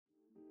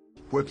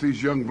What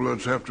these young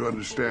bloods have to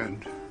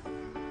understand,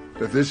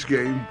 that this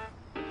game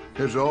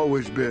has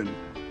always been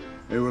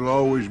and will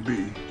always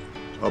be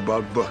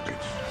about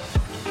buckets.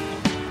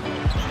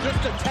 Just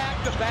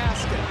attack the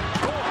basket.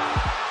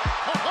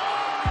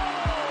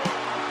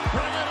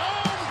 Bring it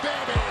home,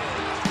 baby.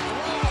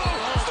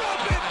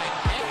 Stop it.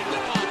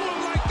 Don't do it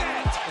like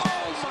that.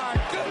 Oh, my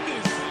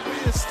goodness.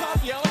 Will you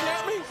stop yelling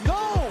at me?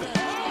 No.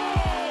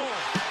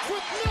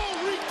 With no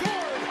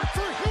regard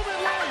for human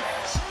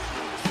life.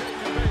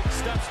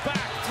 Steps back.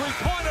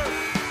 Three-pointer.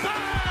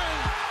 Bang.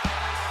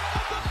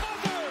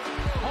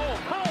 Oh,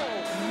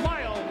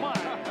 my, oh, my.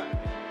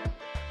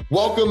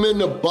 Welcome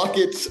into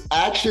Buckets,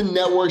 Action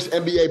Network's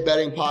NBA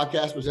betting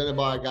podcast presented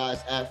by our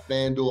guys at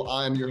FanDuel.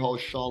 I am your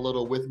host, Sean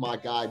Little, with my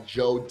guy,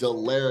 Joe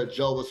Dellera.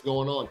 Joe, what's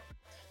going on?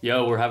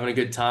 Yo, we're having a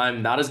good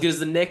time. Not as good as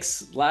the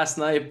Knicks last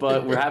night,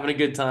 but we're having a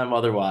good time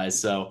otherwise.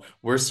 So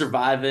we're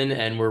surviving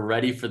and we're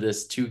ready for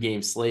this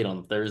 2-game slate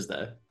on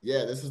Thursday.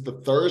 Yeah, this is the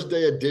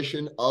Thursday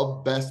edition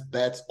of Best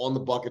Bets on the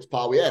Buckets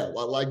pod. Yeah,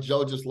 like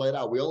Joe just laid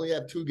out, we only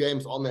have 2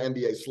 games on the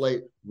NBA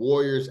slate.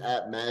 Warriors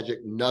at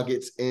Magic,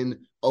 Nuggets in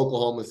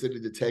Oklahoma City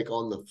to take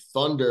on the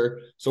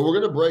Thunder. So we're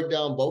going to break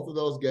down both of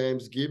those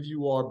games, give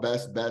you our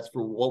best bets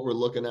for what we're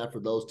looking at for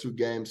those 2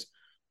 games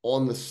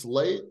on the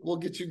slate. We'll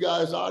get you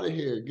guys out of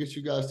here, get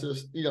you guys to,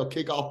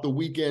 kick off the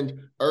weekend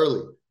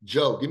early.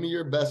 Joe, give me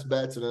your best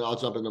bets and then I'll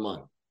jump into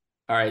mine.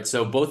 All right,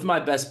 so both of my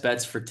best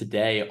bets for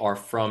today are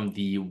from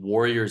the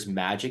Warriors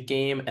Magic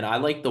game, and I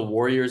like the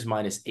Warriors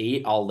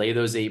 -8. I'll lay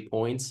those 8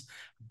 points,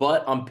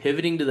 but I'm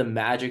pivoting to the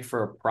Magic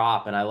for a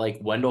prop, and I like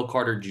Wendell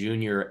Carter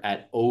Jr.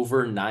 at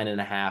over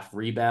 9.5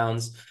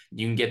 rebounds.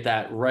 You can get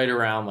that right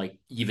around like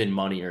even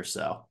money or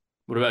so.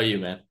 What about you,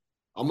 man?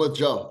 I'm with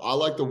Joe. I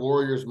like the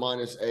Warriors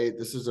 -8.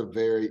 This is a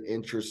very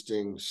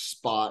interesting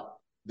spot.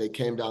 They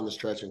came down the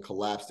stretch and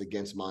collapsed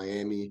against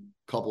Miami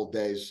a couple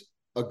days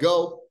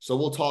ago. So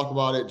we'll talk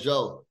about it.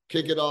 Joe,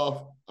 kick it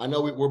off. I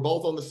know we're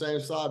both on the same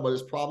side, but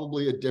it's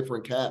probably a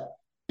different cap.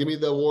 Give me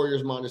the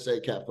Warriors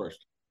 -8 cap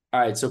first. All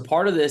right, so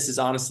part of this is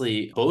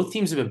honestly, both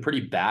teams have been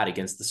pretty bad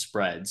against the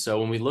spread. So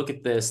when we look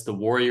at this, the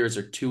Warriors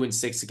are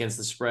 2-6 against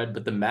the spread,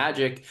 but the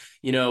Magic,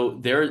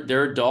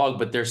 they're a dog,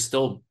 but they're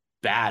still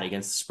bad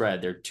against the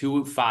spread. They're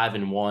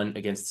 2-5-1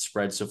 against the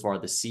spread so far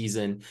this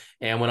season.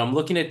 And when I'm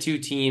looking at 2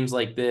 teams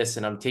like this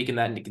and I'm taking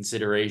that into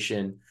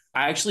consideration,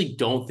 I actually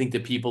don't think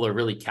that people are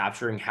really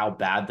capturing how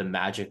bad the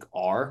Magic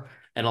are.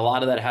 And a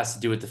lot of that has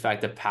to do with the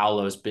fact that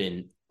Paolo's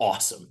been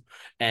awesome.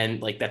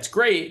 And that's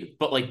great,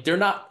 but they're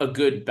not a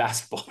good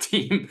basketball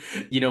team.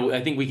 I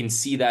think we can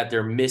see that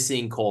they're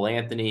missing Cole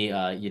Anthony.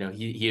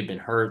 He had been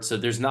hurt. So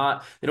they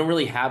don't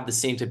really have the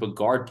same type of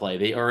guard play.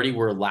 They already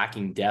were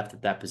lacking depth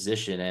at that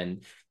position.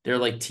 And they're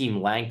like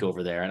Team Lank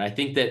over there. And I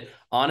think that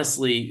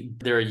honestly,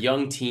 they're a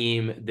young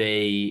team.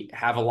 They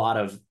have a lot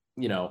of,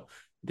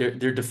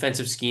 their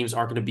defensive schemes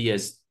aren't going to be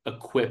as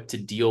equipped to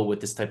deal with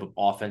this type of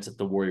offense that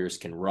the Warriors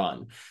can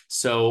run.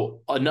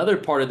 So another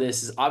part of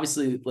this is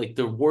obviously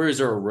the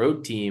Warriors are a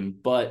road team,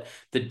 but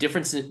the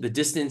distance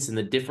and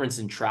the difference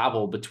in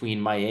travel between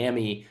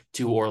Miami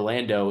to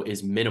Orlando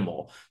is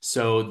minimal.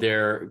 So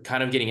they're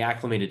kind of getting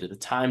acclimated to the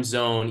time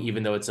zone,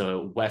 even though it's a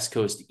West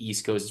Coast to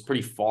East Coast. It's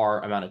pretty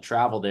far amount of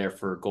travel there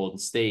for Golden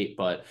State,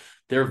 but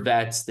they're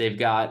vets. They've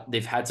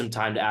had some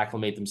time to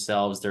acclimate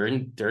themselves. They're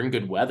in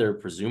good weather,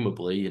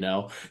 presumably,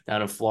 down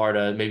in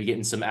Florida, maybe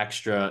getting some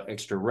extra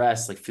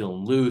rest,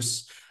 feeling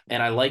loose.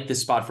 And I like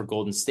this spot for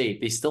Golden State.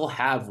 They still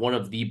have one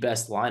of the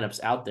best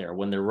lineups out there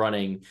when they're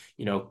running,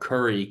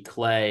 Curry,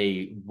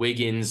 Clay,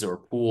 Wiggins, or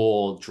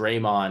Poole,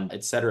 Draymond,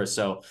 etc.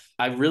 So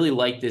I really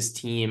like this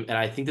team. And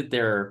I think that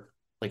they're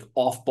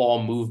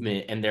off-ball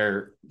movement and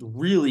their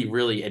really,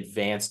 really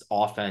advanced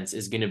offense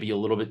is going to be a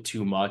little bit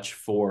too much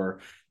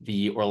for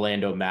the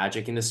Orlando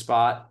Magic in this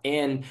spot.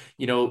 And,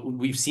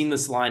 we've seen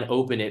this line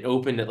open. It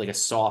opened at a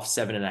soft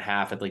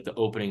 7.5 at the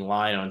opening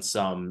line on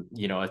some,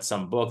 at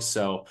some books.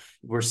 So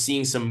we're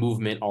seeing some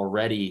movement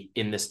already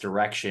in this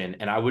direction.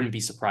 And I wouldn't be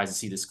surprised to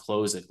see this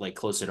close at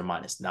closer to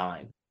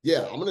 -9.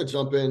 Yeah, I'm going to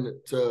jump in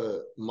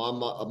to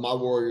my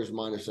Warriors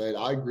 -8.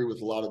 I agree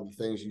with a lot of the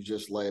things you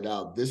just laid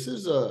out.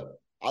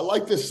 I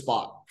like this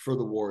spot for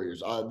the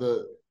Warriors.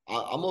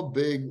 I'm a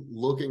big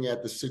looking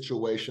at the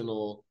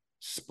situational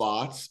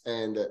spots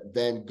and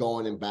then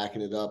going and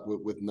backing it up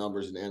with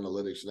numbers and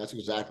analytics. And that's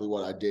exactly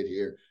what I did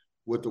here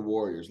with the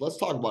Warriors. Let's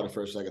talk about it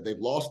for a second. They've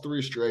lost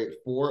 3 straight,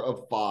 4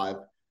 of 5.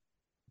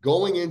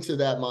 Going into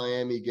that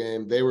Miami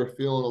game, they were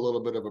feeling a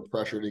little bit of a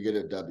pressure to get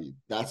a W.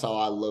 That's how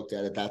I looked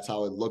at it. That's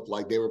how it looked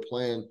like. They were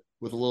playing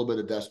with a little bit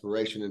of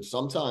desperation and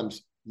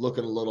sometimes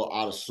looking a little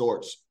out of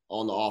sorts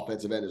on the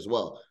offensive end as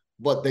well.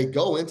 But they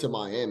go into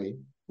Miami.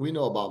 We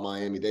know about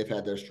Miami. They've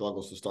had their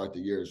struggles to start the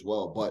year as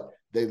well. But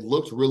they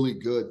looked really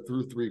good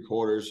through 3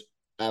 quarters.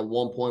 At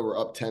one point, we're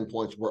up 10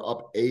 points. We're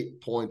up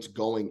 8 points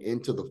going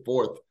into the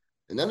 4th,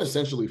 and then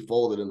essentially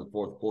folded in the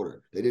 4th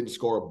quarter. They didn't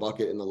score a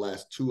bucket in the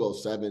last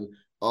 2:07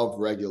 of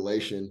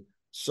regulation.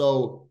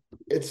 So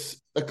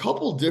it's a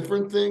couple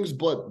different things,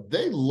 but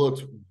they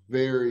looked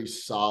very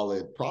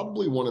solid.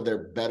 Probably one of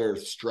their better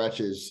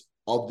stretches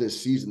of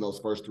this season, those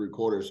first 3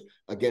 quarters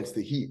against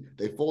the Heat.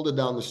 They folded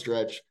down the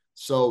stretch.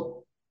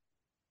 So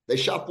they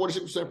shot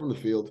 46% from the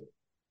field.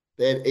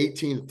 They had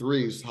 18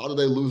 threes. How did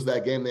they lose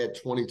that game? They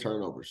had 20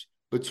 turnovers.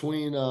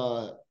 Between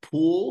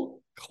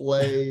Poole,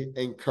 Clay,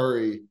 and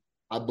Curry,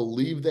 I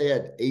believe they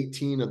had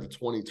 18 of the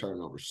 20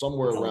 turnovers,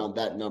 somewhere around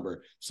that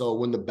number. So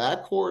when the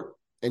backcourt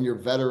and your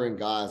veteran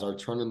guys are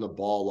turning the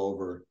ball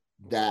over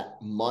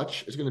that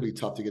much, it's going to be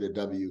tough to get a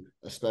W,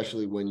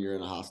 especially when you're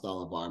in a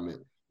hostile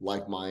environment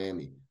like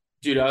Miami.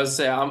 Dude, I would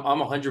say I'm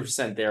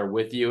 100% there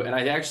with you. And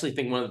I actually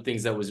think one of the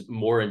things that was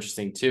more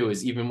interesting too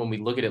is even when we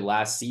look at it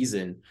last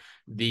season,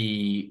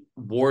 the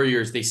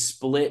Warriors, they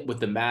split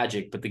with the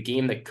Magic, but the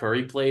game that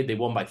Curry played, they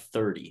won by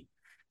 30.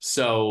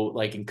 So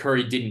like, and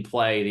Curry didn't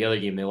play the other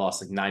game, they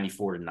lost like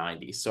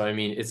 94-90. So, I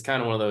mean, it's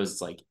kind of one of those,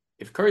 it's like,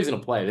 if Curry's going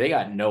to play, they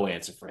got no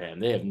answer for him.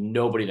 They have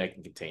nobody that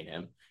can contain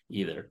him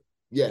either.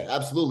 Yeah,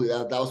 absolutely.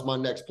 That was my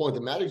next point.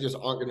 The Magic just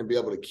aren't going to be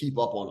able to keep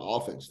up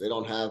on offense. They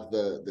don't have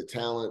the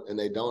talent, and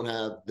they don't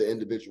have the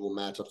individual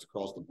matchups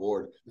across the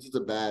board. This is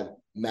a bad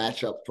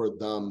matchup for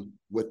them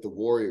with the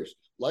Warriors.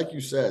 Like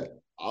you said,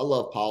 I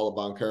love Paolo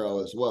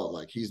Banchero as well.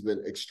 Like, he's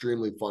been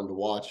extremely fun to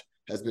watch,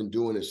 has been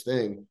doing his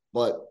thing,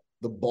 but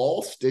the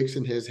ball sticks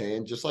in his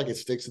hand just like it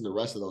sticks in the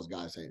rest of those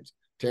guys' hands.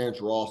 Terrence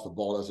Ross, the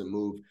ball doesn't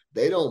move.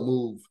 They don't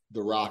move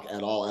the rock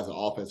at all as an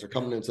offense. They're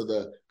coming into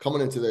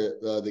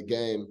the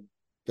game.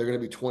 They're going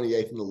to be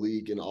 28th in the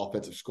league in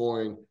offensive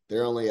scoring.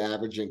 They're only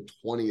averaging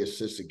 20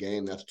 assists a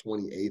game. That's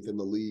 28th in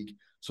the league.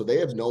 So they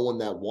have no one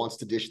that wants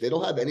to dish. They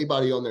don't have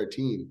anybody on their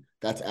team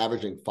that's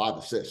averaging 5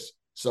 assists.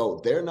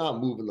 So they're not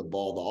moving the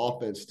ball. The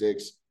offense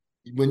sticks.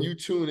 When you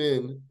tune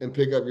in and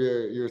pick up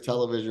your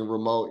television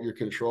remote, your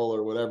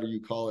controller, whatever you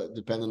call it,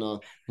 depending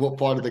on what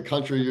part of the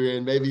country you're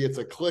in, maybe it's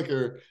a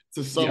clicker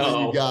to some of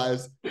you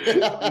guys.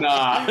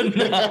 Nah.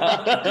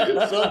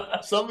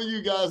 Some of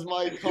you guys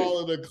might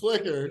call it a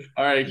clicker.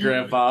 All right,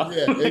 Grandpa.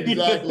 Yeah,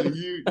 exactly.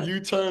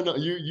 You turn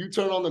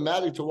on the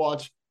Magic to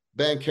watch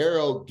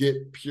Banchero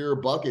get pure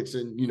buckets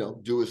and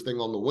do his thing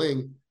on the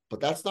wing, but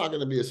that's not going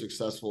to be a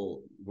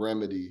successful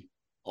remedy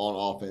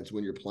on offense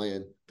when you're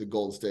playing the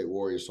Golden State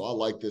Warriors. So I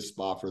like this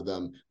spot for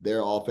them.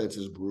 Their offense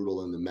is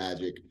brutal in the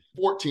Magic.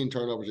 14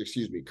 turnovers,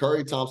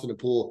 Curry, Thompson, and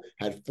Poole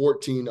had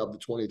 14 of the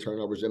 20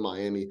 turnovers in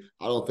Miami.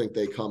 I don't think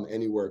they come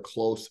anywhere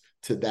close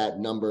to that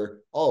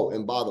number. Oh,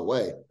 and by the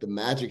way, the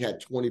Magic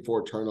had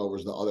 24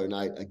 turnovers the other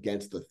night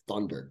against the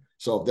Thunder.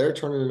 So if they're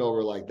turning it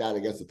over like that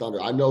against the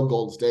Thunder, I know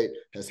Golden State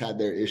has had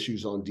their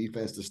issues on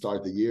defense to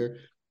start the year,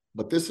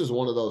 but this is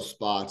one of those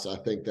spots I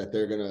think that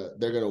they're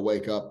gonna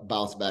wake up,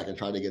 bounce back, and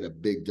try to get a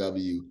big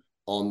W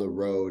on the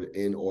road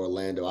in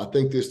Orlando. I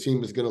think this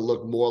team is gonna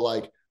look more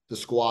like the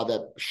squad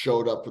that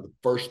showed up for the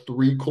first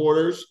 3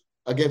 quarters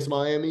against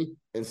Miami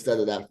instead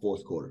of that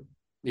 4th quarter.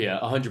 Yeah,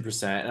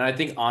 100%. And I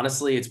think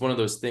honestly, it's one of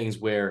those things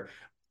where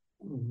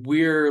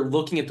we're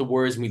looking at the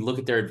Warriors and we look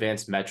at their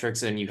advanced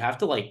metrics, and you have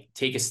to like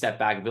take a step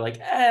back and be like,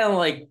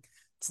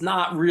 it's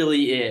not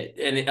really it.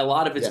 And a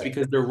lot of it's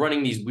because they're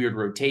running these weird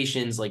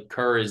rotations like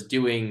Kerr is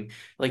doing.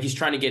 Like, he's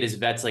trying to get his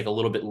vets like a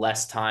little bit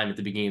less time at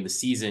the beginning of the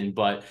season,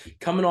 but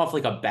coming off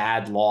like a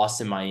bad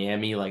loss in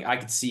Miami, like I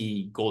could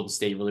see Golden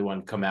State really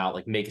want to come out,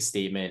 like make a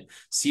statement,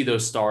 see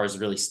those stars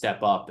really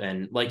step up.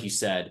 And like you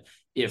said,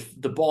 if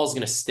the ball is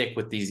going to stick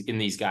with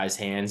these guys'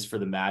 hands for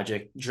the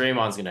Magic,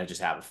 Draymond's going to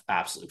just have an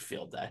absolute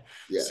field day.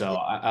 Yeah. So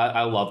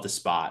I love the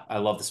spot. I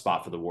love the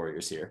spot for the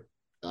Warriors here.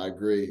 I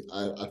agree.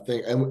 I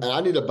think, and I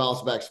need a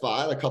bounce back spot.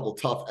 I had a couple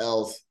tough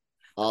L's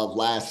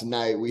last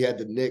night. We had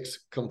the Knicks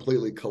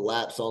completely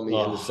collapse on me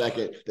in the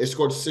second. They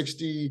scored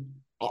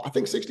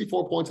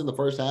 64 points in the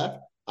first half.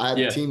 I had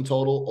the team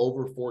total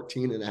over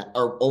 14 and a half,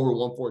 or over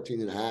 114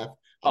 and a half.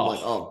 I'm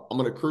like, I'm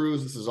going to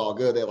cruise. This is all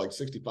good. They had like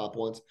 65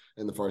 points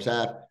in the first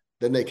half.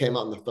 Then they came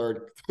out in the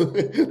third.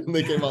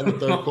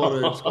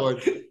 Quarter and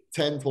scored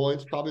 10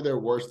 points. Probably their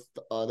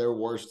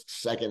worst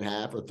second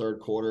half or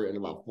third quarter in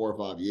about 4 or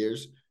 5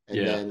 years.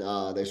 And then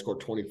they scored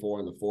 24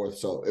 in the fourth.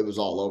 So it was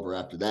all over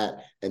after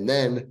that. And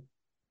then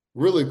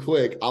really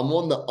quick, I'm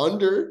on the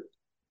under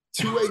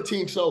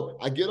 218. So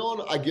I get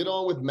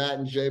on with Matt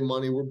and Jay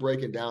Money. We're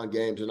breaking down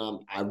games, and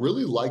I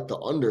really like the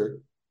under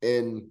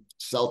in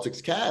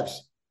Celtics Cavs.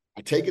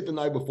 I take it the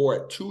night before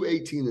at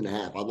 218 and a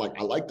half. I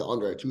like the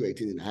under at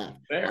 218 and a half.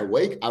 Fair.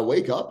 I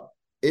wake up,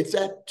 it's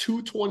at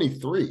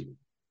 223.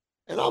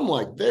 And I'm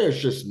like,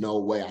 there's just no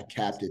way I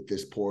capped it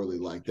this poorly.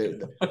 Like,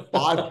 the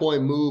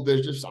 5-point move,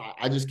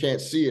 I just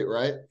can't see it,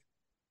 right? A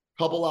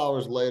couple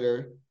hours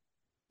later,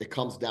 it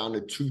comes down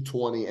to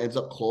 220, ends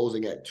up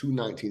closing at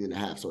 219 and a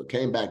half. So it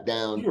came back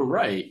down. You're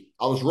right.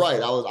 I was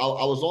right. I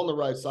was on the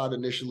right side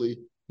initially.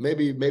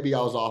 Maybe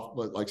I was off,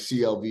 but like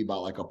CLV by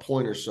like a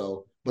point or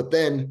so. But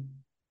then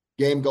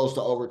game goes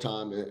to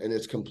overtime and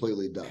it's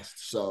completely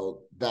dust.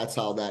 So that's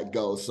how that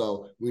goes.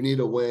 So we need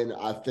a win.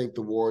 I think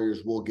the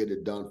Warriors will get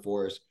it done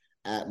for us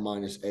at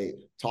 -8.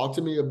 Talk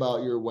to me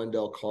about your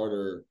Wendell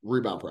Carter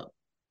rebound prop.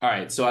 All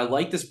right, so I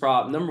like this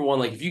prop. Number one,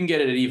 like if you can get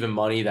it at even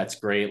money, that's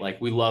great.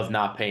 Like, we love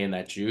not paying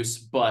that juice,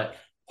 but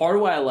part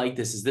of why I like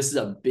this is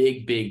a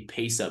big, big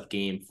pace-up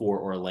game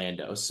for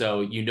Orlando.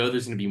 So there's going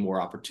to be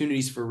more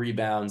opportunities for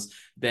rebounds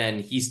than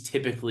he's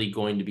typically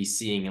going to be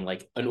seeing in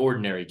like an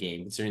ordinary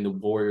game, considering the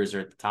Warriors are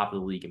at the top of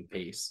the league in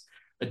pace.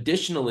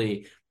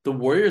 Additionally, the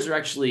Warriors are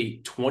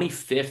actually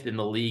 25th in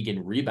the league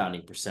in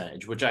rebounding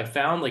percentage, which I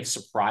found like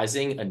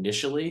surprising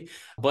initially,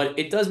 but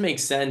it does make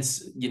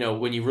sense,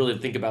 when you really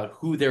think about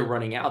who they're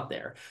running out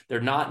there.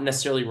 They're not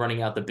necessarily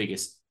running out the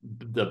biggest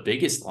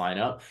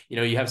lineup.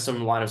 You have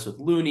some lineups with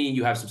Looney,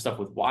 you have some stuff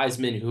with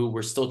Wiseman, who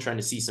we're still trying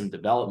to see some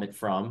development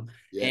from.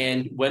 Yeah.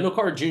 And Wendell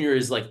Carter Jr.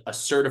 is like a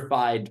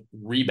certified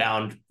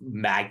rebound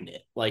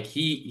magnet. Like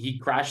he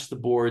crashes the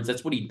boards.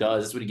 That's what he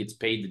does. That's what he gets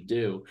paid to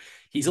do.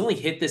 He's only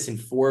hit this in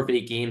 4 of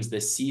 8 games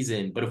this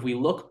season. But if we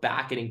look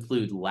back and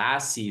include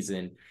last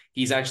season,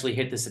 he's actually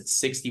hit this at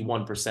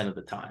 61% of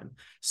the time.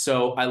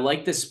 So I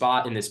like this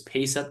spot in this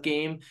pace-up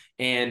game.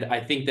 And I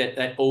think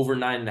that over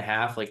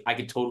 9.5, like I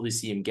could totally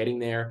see him getting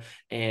there.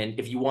 And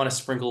if you want to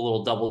sprinkle a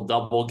little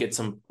double-double, get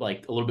some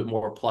like a little bit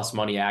more plus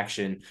money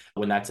action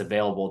when that's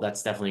available,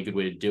 that's definitely a good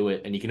way to do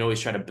it. And you can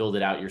always try to build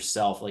it out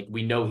yourself. Like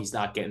we know he's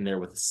not getting there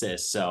with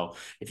assists. So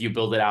if you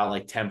build it out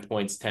like 10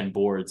 points, 10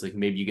 boards, like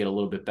maybe you get a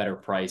little bit better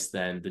price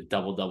than the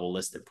double-double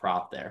listed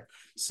prop there.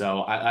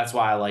 So that's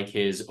why I like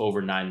his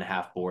over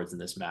 9.5 boards in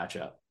this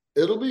matchup.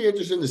 It'll be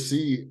interesting to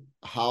see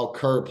how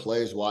Kerr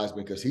plays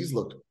Wiseman because he's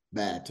looked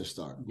bad to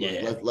start.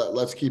 Yeah.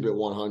 Let's keep it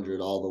 100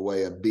 all the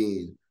way of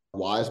being.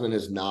 Wiseman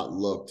has not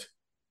looked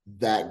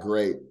that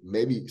great.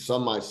 Maybe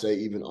some might say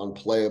even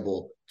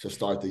unplayable to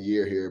start the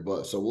year here.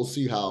 But so we'll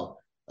see how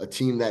a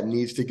team that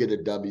needs to get a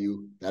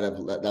W,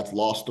 that's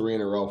lost 3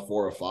 in a row,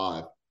 4 or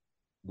 5.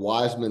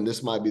 Wiseman,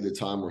 this might be the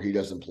time where he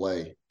doesn't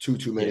play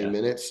too many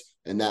minutes,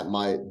 and that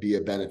might be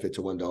a benefit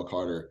to Wendell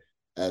Carter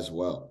as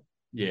well.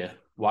 Yeah.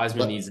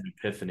 Wiseman needs an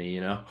epiphany,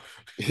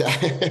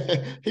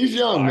 Yeah, he's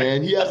young,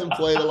 man. He hasn't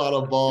played a lot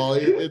of ball.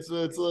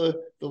 The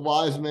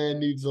wise man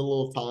needs a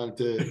little time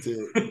to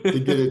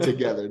get it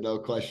together, no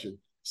question.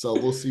 So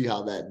we'll see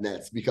how that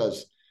nets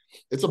because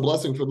it's a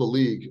blessing for the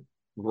league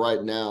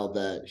right now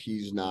that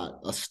he's not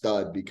a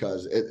stud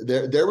because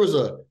there was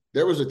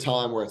a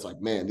time where it's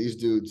like, man, these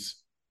dudes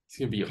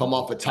come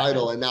off a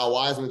title and now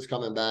Wiseman's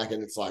coming back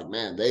and it's like,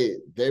 man,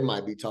 they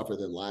might be tougher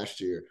than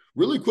last year.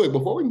 Really quick,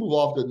 before we move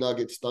off the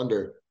Nuggets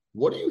Thunder,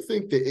 what do you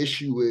think the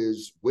issue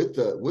is with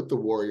the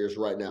Warriors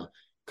right now?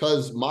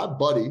 Because my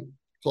buddy,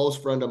 close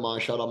friend of mine,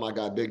 shout out my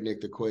guy, Big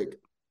Nick the Quick,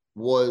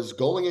 was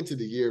going into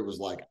the year, was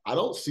like, I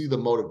don't see the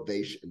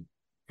motivation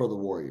for the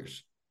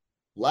Warriors.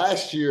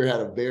 Last year had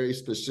a very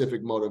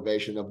specific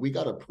motivation of we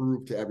got to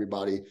prove to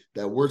everybody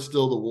that we're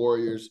still the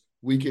Warriors.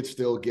 We could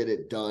still get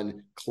it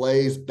done.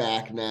 Clay's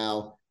back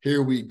now.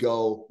 Here we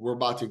go. We're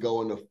about to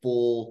go into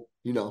full,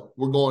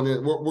 we're going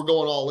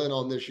all in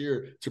on this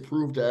year to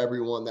prove to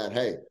everyone that,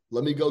 hey,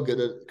 let me go get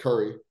a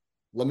Curry.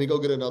 Let me go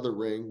get another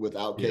ring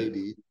without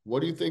KD. What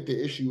do you think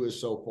the issue is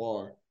so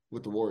far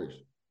with the Warriors?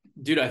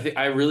 Dude,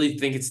 I really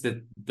think it's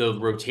that the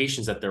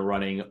rotations that they're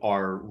running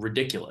are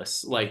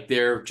ridiculous. Like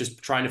they're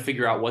just trying to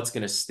figure out what's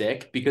going to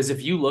stick. Because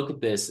if you look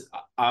at this,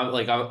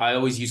 I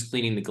always use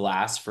cleaning the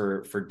glass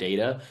for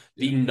data.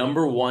 The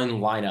number one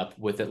lineup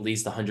with at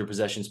least 100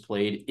 possessions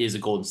played is a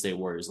Golden State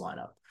Warriors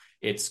lineup.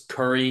 It's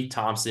Curry,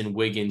 Thompson,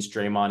 Wiggins,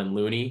 Draymond, and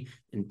Looney.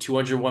 In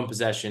 201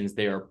 possessions,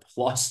 they are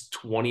plus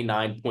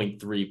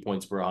 29.3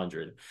 points per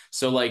 100.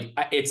 So like,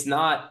 it's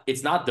not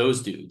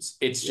those dudes.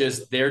 It's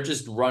just, they're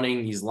just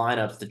running these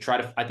lineups to try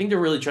to, I think they're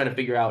really trying to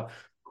figure out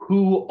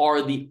who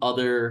are the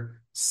other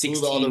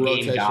 16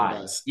 game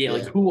guys.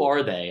 Like who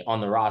are they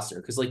on the roster?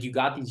 Because like you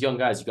got these young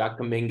guys, you got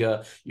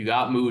Kuminga, you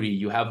got Moody,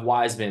 you have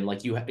Wiseman,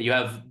 like you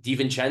have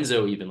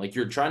DiVincenzo even. Like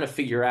you're trying to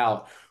figure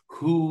out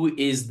who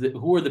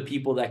are the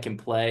people that can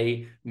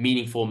play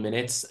meaningful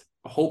minutes,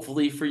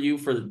 hopefully for you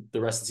for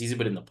the rest of the season,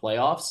 but in the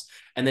playoffs.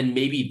 And then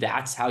maybe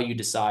that's how you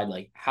decide,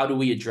 like, how do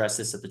we address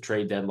this at the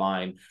trade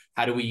deadline?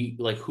 How do we,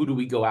 like, who do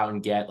we go out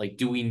and get? Like,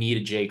 do we need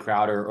a Jay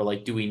Crowder or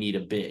like, do we need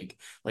a big?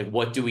 Like,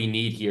 what do we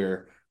need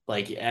here?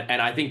 Like, and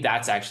I think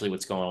that's actually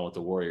what's going on with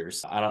the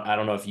Warriors. I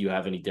don't know if you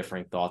have any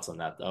differing thoughts on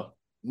that though.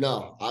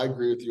 No, I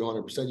agree with you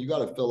 100%. You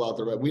got to fill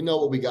out we know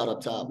what we got up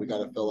top. We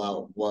got to fill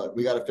out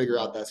we got to figure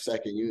out that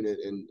second unit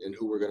and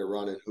who we're going to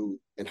run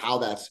and how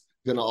that's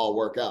going to all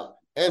work out.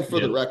 And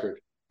for the record,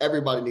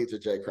 everybody needs a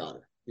Jay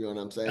Crowder. You know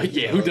what I'm saying?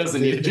 Yeah, who doesn't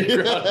need a Jay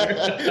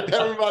Crowder?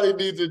 Everybody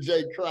needs a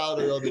Jay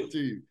Crowder on the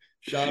team.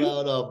 Shout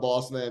out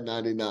Bossman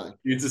 99.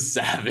 He's a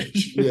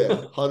savage.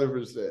 Yeah,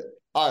 100%.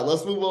 All right,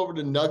 let's move over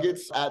to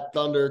Nuggets at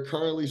Thunder.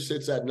 Currently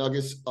sits at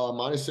Nuggets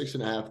minus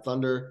 6.5.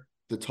 Thunder,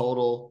 the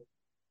total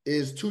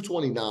is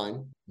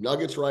 229.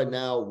 Nuggets right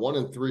now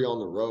 1-3 on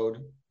the road,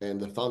 and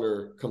the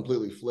Thunder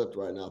completely flipped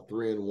right now,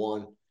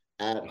 3-1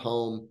 at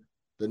home.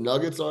 The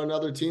Nuggets are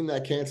another team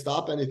that can't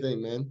stop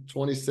anything, man.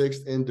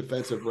 26th in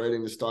defensive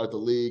rating to start the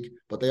league,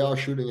 but they are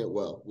shooting it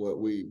well.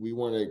 We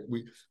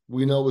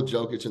know with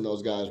Jokic and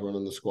those guys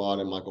running the squad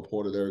and Michael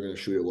Porter, they're going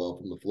to shoot it well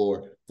from the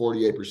floor.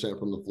 48%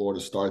 from the floor to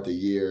start the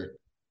year.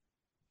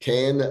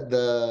 Can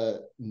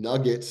the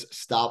Nuggets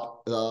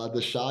stop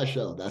the Shy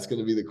Show? That's going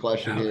to be the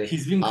question Oh, here.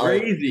 he's been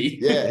crazy.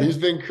 Yeah, he's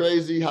been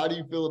crazy. How do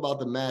you feel about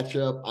the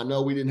matchup? I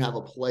know we didn't have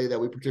a play that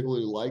we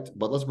particularly liked,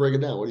 but let's break it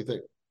down. What do you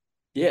think?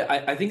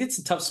 Yeah, I think it's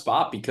a tough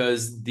spot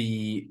because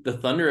the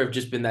Thunder have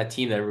just been that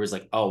team that everyone's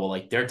like, oh, well,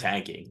 like they're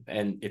tanking.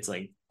 And it's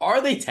like, are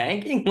they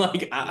tanking?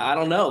 Like, I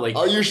don't know. Like,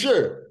 Are you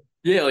sure?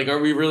 yeah, like, are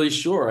we really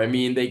sure? I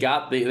mean, they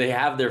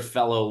have their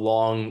fellow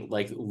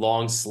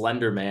long,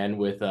 slender man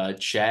with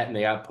Chet, and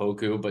they got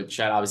Poku, but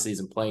Chet obviously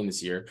isn't playing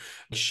this year.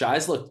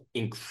 Shai's looked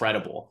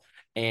incredible,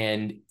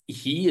 and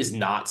he is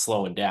not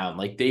slowing down.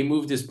 Like, they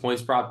moved his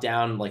points prop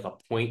down like a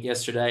point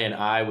yesterday, and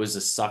I was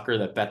a sucker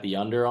that bet the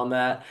under on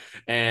that.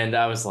 And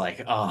I was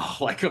like, oh,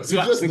 like I was You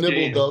just watching the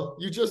nibbled game. though.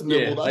 You just Yeah,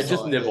 nibbled. I I just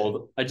saw it. Yeah.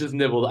 nibbled. I just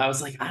nibbled. I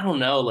was like, I don't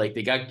know. Like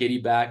they got Giddy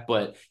back,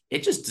 but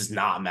it just does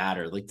not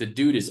matter. Like the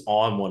dude is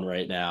on one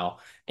right now.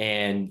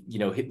 And,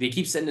 they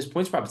keep setting his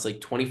points prop. It's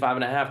like 25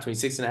 and a half,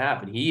 26 and a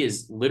half. And he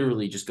is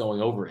literally just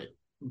going over it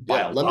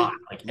by Yeah, a lot.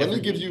 Like let me every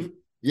give game. you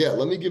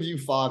let me give you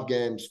 5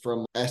 games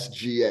from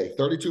SGA.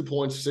 32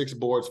 points, 6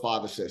 boards,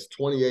 5 assists.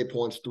 28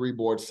 points, 3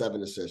 boards,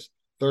 7 assists.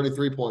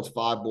 33 points,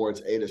 5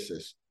 boards, 8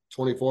 assists.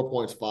 24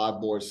 points,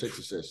 5 boards, 6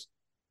 assists.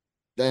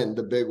 Then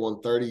the big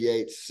one,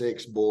 38,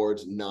 6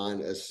 boards,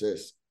 9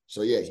 assists.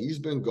 So yeah, he's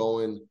been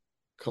going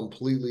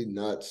completely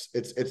nuts.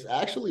 It's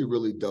actually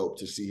really dope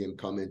to see him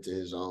come into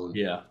his own.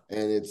 Yeah.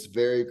 And it's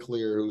very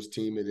clear whose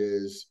team it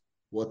is,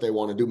 what they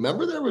want to do.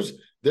 Remember there was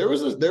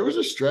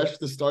a stretch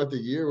to start the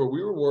year where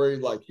we were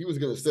worried like he was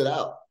going to sit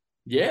out.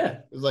 Yeah.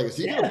 It was like, is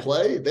he going Yeah. to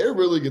play? They're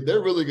really good.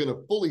 They're really going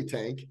to fully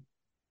tank.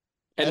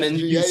 And then SGA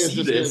you is see just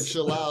going to this.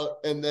 chill out,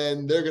 and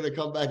then they're going to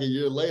come back a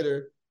year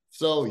later.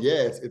 So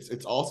yeah,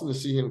 it's awesome to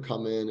see him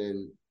come in,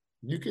 and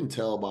you can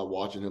tell by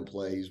watching him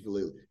play,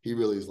 he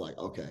really is like,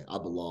 okay, I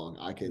belong.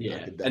 I can. Yeah. I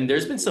can And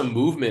there's definitely been some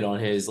movement on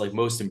his like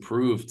most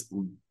improved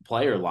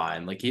player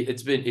line. Like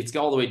it's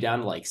all the way down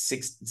to like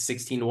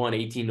 16-1,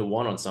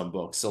 18-1 on some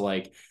books. So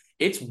like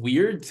it's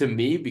weird to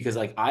me because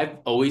like I've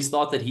always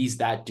thought that he's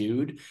that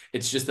dude.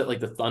 It's just that like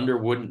the Thunder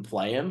wouldn't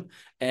play him.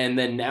 And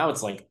then now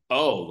it's like,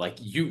 oh, like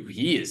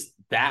he is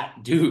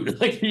that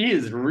dude. Like he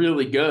is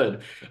really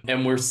good.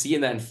 And we're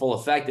seeing that in full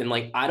effect. And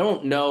like I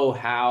don't know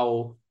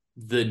how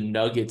the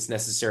Nuggets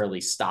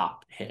necessarily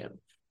stop him.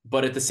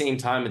 But at the same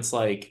time, it's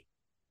like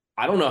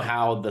I don't know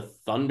how the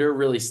Thunder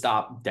really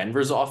stopped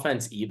Denver's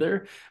offense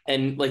either.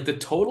 And like the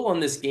total on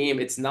this game,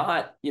 it's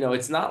not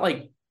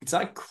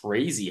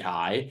crazy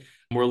high.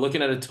 We're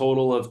looking at a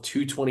total of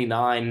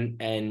 229,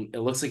 and it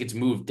looks like it's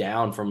moved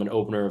down from an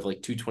opener of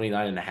like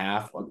 229 and a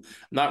half. I'm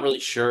not really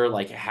sure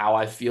like how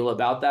I feel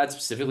about that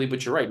specifically,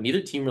 but you're right.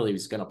 Neither team really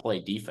is going to play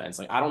defense.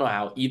 Like I don't know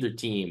how either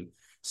team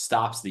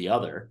stops the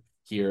other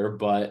here,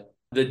 but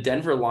the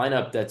Denver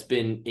lineup that's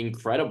been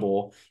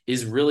incredible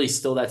is really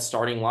still that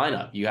starting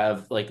lineup. You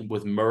have like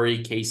with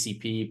Murray,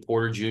 KCP,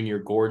 Porter Jr.,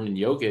 Gordon, and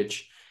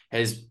Jokic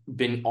has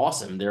been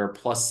awesome. They're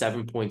plus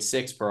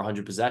 7.6 per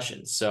 100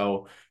 possessions.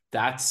 So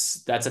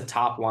that's a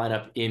top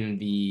lineup in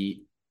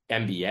the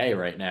NBA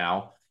right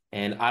now.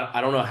 And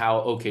I don't know how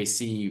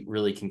OKC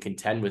really can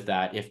contend with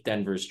that if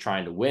Denver's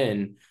trying to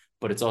win,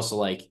 but it's also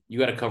like you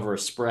got to cover a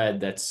spread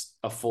that's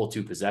a full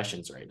 2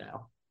 possessions right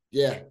now.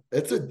 Yeah,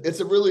 it's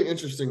a really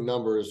interesting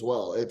number as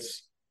well. It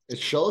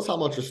shows how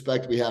much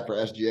respect we have for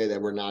SGA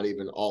that we're not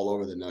even all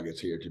over the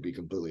Nuggets here, to be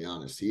completely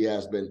honest. He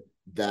has been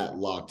that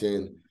locked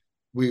in.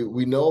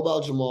 We know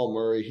about Jamal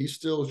Murray. He's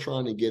still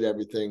trying to get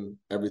everything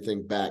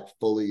back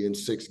fully in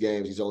 6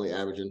 games. He's only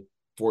averaging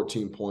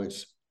 14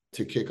 points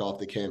to kick off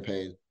the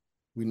campaign.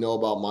 We know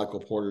about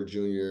Michael Porter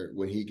Jr.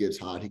 When he gets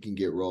hot, he can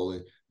get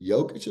rolling.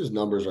 Jokic's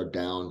numbers are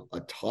down a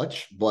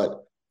touch,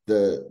 but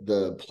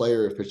the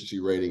player efficiency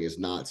rating is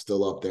not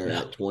still up there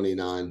at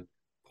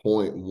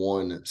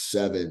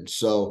 29.17.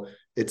 So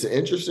it's an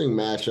interesting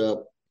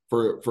matchup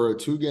for a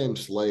 2-game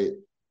slate.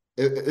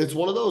 It's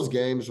one of those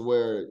games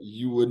where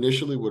you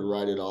initially would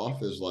write it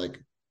off as like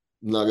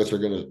Nuggets are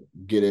going to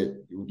get it,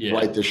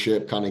 right the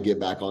ship, kind of get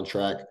back on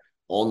track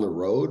on the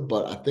road.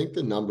 But I think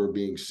the number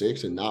being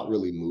 6 and not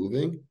really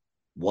moving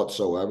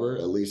whatsoever,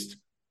 at least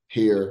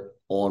here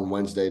on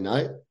Wednesday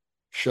night,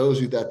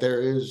 shows you that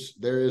there is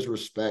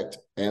respect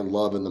and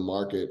love in the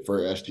market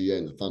for SGA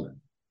and the Thunder.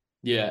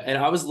 Yeah, and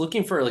I was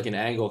looking for like an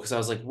angle because I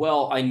was like,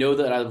 well, I know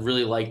that I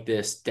really like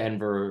this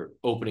Denver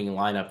opening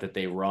lineup that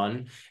they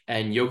run,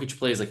 and Jokic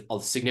plays like a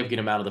significant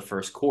amount of the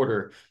first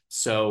quarter.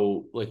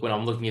 So like when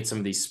I'm looking at some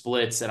of these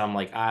splits and I'm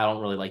like, I don't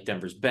really like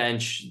Denver's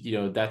bench,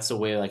 that's the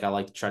way like I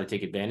like to try to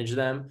take advantage of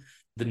them.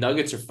 The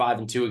Nuggets are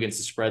 5-2 against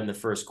the spread in the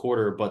first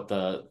quarter, but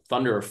the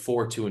Thunder are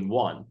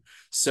 4-2-1.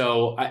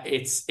 So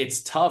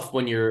it's tough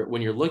when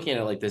you're looking at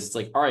it like this. It's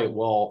like, all right,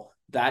 well,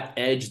 that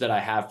edge that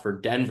I have for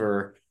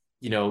Denver,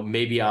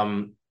 maybe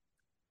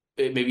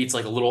it's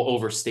like a little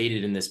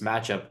overstated in this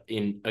matchup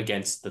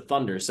against the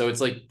Thunder. So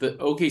it's like the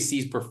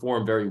OKC's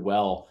performed very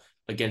well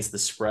against the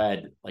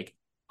spread, like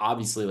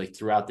obviously like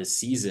throughout this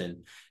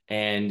season.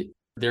 And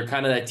they're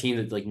kind of that team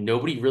that like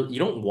nobody really, you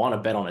don't want to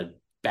bet on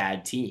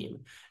bad team.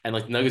 And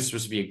like the Nuggets are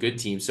supposed to be a good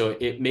team. So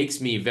it makes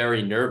me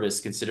very nervous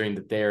considering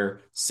that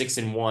they're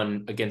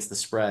 6-1 against the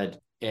spread.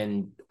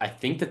 And I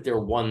think that their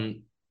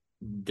one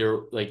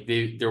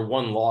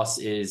loss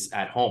is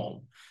at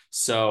home.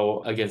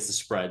 So against the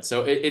spread.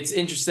 So it's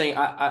interesting.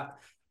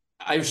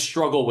 I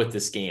struggle with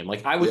this game.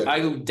 Like I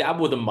would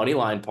dabble with a money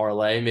line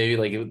parlay, maybe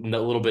like a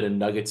little bit of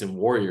Nuggets and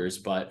Warriors,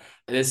 but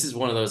this is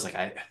one of those, like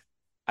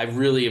I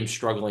really am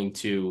struggling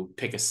to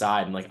pick a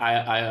side, and like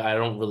I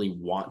don't really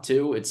want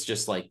to. It's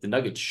just like the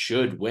Nuggets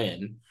should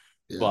win,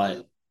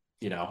 but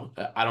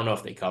I don't know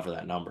if they cover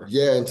that number.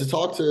 Yeah, and to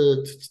talk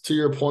to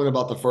your point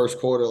about the first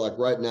quarter, like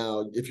right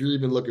now, if you're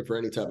even looking for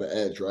any type of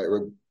edge, right?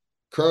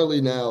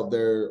 Currently now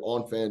they're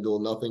on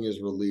FanDuel. Nothing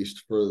is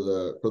released for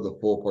the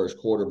full first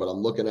quarter, but I'm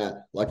looking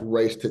at like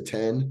race to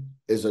 10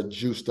 is a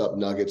juiced up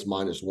Nuggets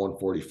minus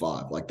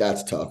 145. Like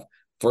that's tough.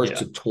 First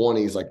to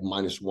 20 is like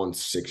minus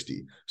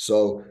 160.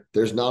 So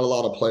there's not a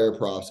lot of player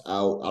props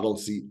out. I don't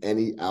see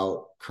any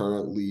out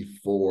currently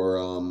for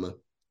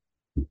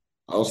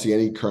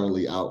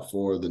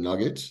the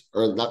Nuggets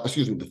or not,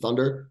 excuse me, the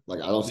Thunder.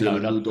 Like I don't see any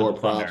new door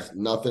props,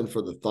 nothing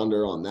for the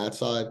Thunder on that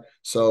side.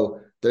 So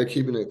they're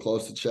keeping it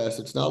close to chest.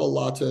 It's not a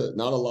lot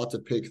to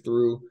pick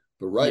through.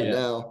 But right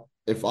now,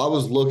 if I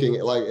was looking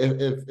at like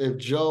if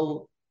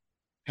Joe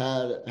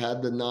had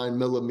the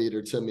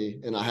 9mm to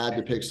me and I had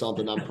to pick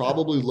something, I'm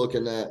probably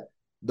looking at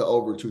the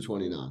over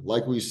 229.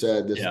 Like we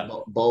said,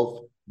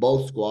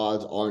 both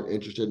squads aren't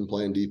interested in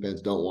playing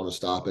defense, don't want to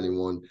stop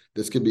anyone.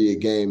 This could be a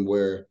game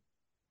where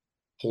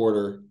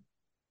Porter,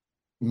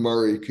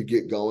 Murray could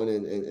get going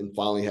and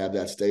finally have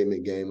that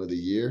statement game of the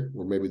year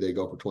where maybe they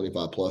go for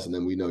 25 plus and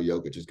then we know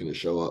Jokic is going to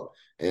show up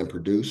and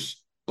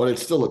produce. But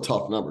it's still a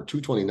tough number.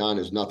 229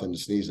 is nothing to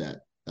sneeze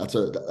at. That's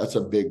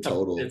a big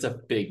total. It's a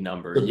big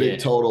number. A big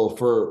total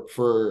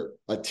for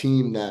a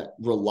team that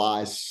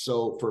relies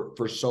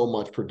for so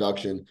much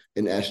production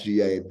in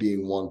SGA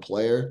being one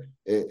player.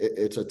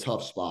 It's a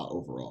tough spot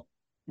overall.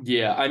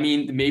 Yeah, I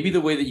mean, maybe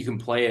the way that you can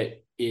play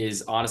it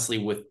is honestly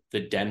with the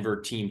Denver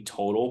team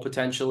total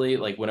potentially,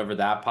 like whenever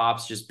that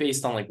pops, just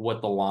based on like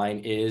what the line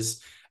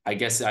is. I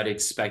guess I'd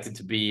expect it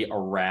to be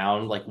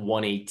around like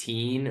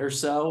 118 or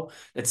so.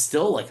 It's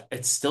still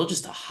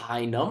just a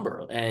high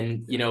number.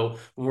 And, when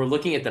we're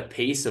looking at the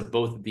pace of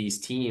both of these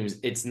teams,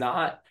 it's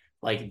not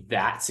like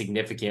that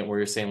significant where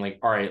you're saying like,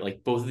 all right,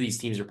 like both of these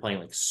teams are playing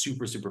like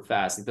super, super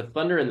fast. Like the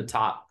Thunder in the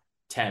top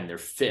 10, they're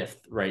 5th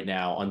right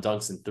now on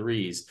dunks and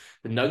threes.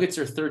 The Nuggets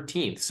are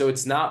 13th. So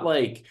it's not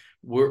like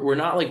we're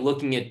not like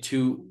looking at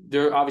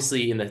they're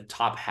obviously in the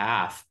top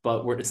half,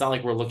 but it's not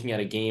like we're looking at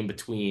a game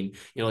between,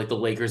 like the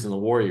Lakers and the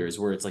Warriors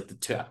where it's like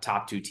the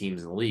top 2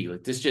 teams in the league.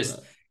 Like this just,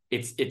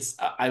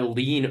 I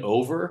lean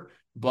over,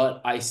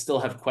 but I still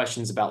have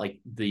questions about like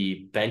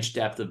the bench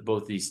depth of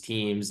both these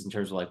teams in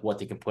terms of like what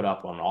they can put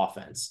up on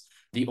offense.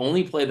 The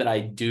only play that I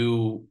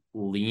do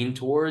lean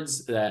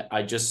towards that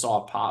I just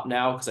saw pop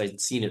now, because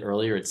I'd seen it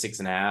earlier at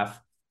 6.5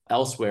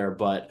 elsewhere,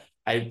 but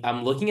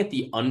I'm looking at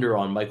the under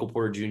on Michael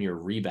Porter Jr.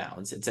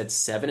 rebounds. It's at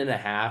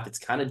 7.5. It's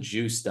kind of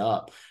juiced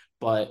up,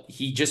 but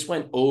he just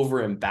went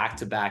over in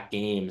back-to-back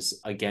games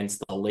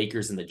against the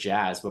Lakers and the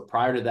Jazz. But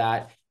prior to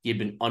that, he had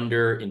been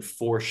under in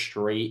 4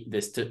 straight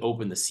to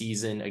open the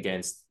season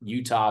against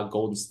Utah,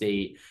 Golden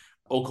State,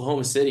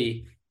 Oklahoma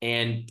City,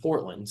 and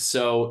Portland.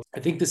 So I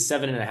think the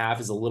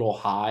 7.5 is a little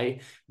high,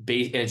 and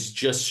it's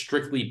just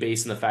strictly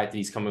based on the fact that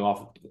he's coming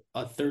off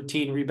a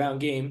 13 rebound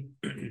game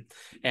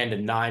and a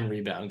 9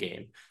 rebound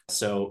game.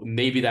 So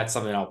maybe that's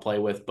something I'll play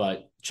with,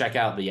 but check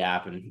out the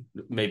app and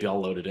maybe I'll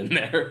load it in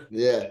there.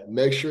 Yeah,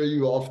 make sure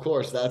of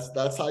course,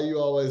 that's how you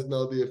always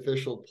know the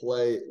official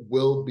play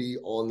will be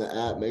on the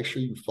app. Make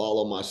sure you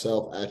follow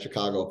myself at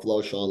Chicago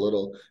Flow, Sean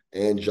Little,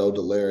 and Joe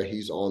Delara.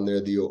 He's on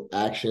there, the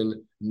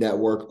Action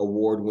Network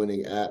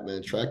award-winning app,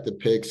 man. Track the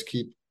picks,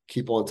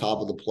 keep on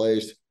top of the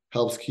plays,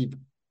 helps keep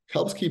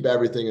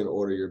everything in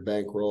order. Your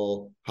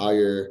bankroll,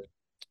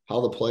 how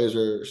the plays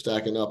are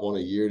stacking up on a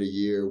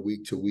year-to-year,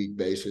 week-to-week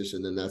basis,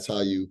 and then that's how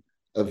you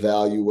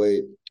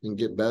evaluate and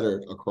get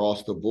better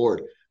across the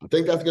board. I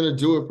think that's going to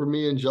do it for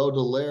me and Joe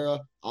Delara.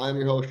 I'm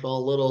your host,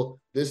 Sean Little.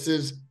 This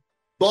is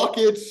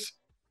Buckets,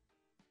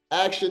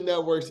 Action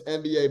Network's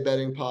NBA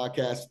Betting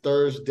Podcast,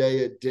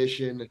 Thursday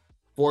edition.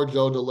 For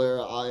Joe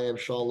Delara, I am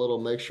Sean Little.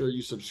 Make sure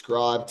you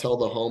subscribe. Tell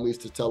the homies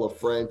to tell a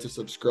friend to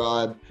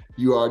subscribe.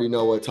 You already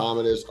know what time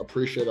it is.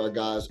 Appreciate our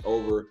guys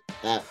over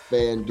at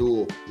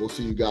FanDuel. We'll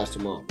see you guys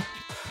tomorrow.